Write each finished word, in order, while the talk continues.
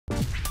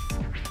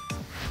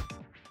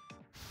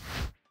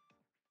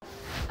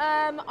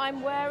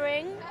I'm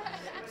wearing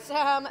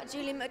some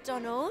Julien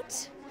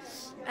MacDonald.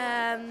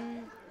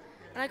 And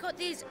I got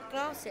these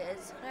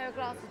glasses, pair of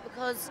glasses,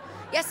 because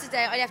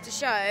yesterday I left a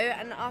show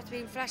and after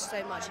being flashed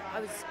so much, I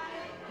was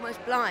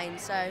almost blind,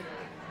 so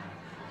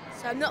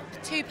I'm not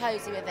too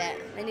posy with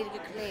it. They need a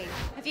good clean.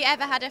 Have you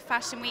ever had a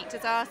Fashion Week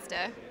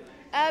disaster?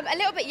 A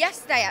little bit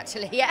yesterday,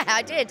 actually. Yeah,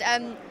 I did.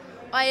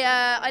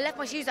 I left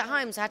my shoes at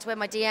home, so I had to wear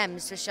my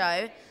DMs for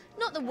show.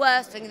 Not the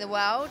worst thing in the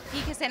world. If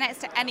you could sit next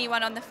to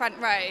anyone on the front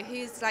row,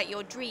 who's like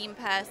your dream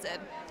person?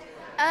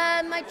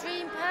 My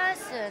dream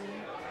person?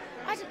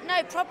 I don't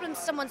know, probably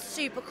someone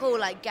super cool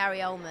like Gary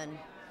Oldman.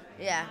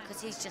 Yeah,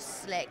 because he's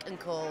just slick and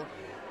cool.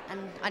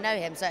 And I know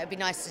him, so it'd be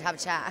nice to have a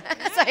chat.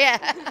 So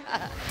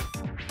yeah.